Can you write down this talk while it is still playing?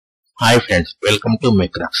Hi friends, welcome to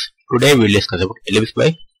Macrocks. Today we will discuss about ellipse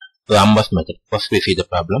by rhombus method. First we see the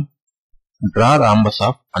problem. Draw rhombus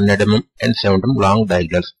of 100 mm and 70 mm long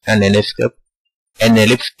diagonals and an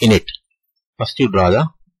ellipse in it. First you draw the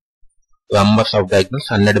rhombus of diagonals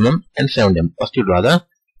 100 mm and 70 mm. First you draw the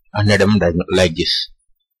 100 mm diagonal like this.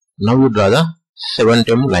 Now you draw the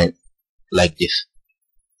 70 mm line like this.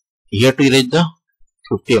 Here to reach the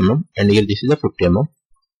 50 mm and here this is the 50 mm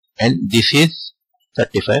and this is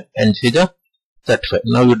 35 and this is the 35.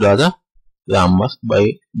 Now you draw the rhombus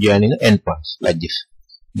by joining the endpoints like this.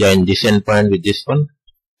 Join this endpoint with this one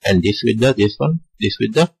and this with the this one, this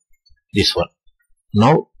with the this one.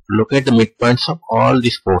 Now look at the midpoints of all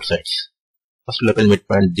these four sides. First look at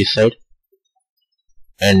midpoint this side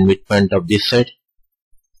and midpoint of this side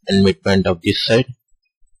and midpoint of this side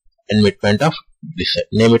and midpoint of this side.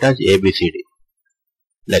 Name it as ABCD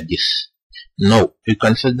like this. Now you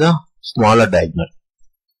consider the smaller diagonal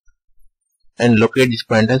and locate this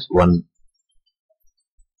point as 1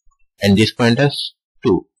 and this point as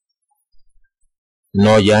 2.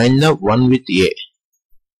 Now join the 1 with A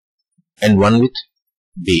and 1 with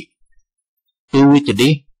B, 2 with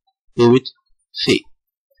D, 2 with C.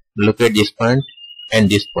 Locate this point and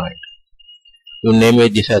this point. You name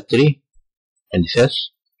it this as 3 and this as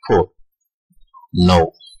 4.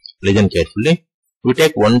 Now listen carefully. We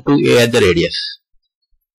take 1 to A at the radius,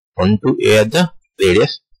 1 to A at the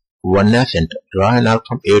radius, 1 as center. Draw an arc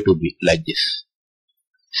from A to B like this.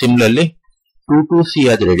 Similarly, 2 to C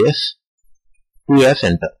as radius, 2 as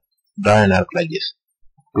center. Draw an arc like this.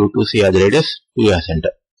 2 to C as radius, 2 as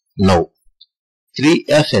center. Now, 3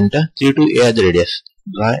 as center, 3 to A as radius.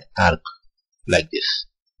 Draw an arc like this.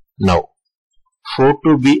 Now, 4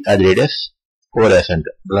 to B as radius, 4 as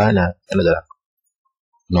center. Draw an arc, another arc.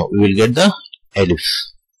 Now, we will get the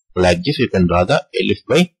ellipse. Like this, you can draw the ellipse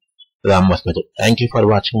by rhombus method. Thank you for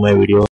watching my video.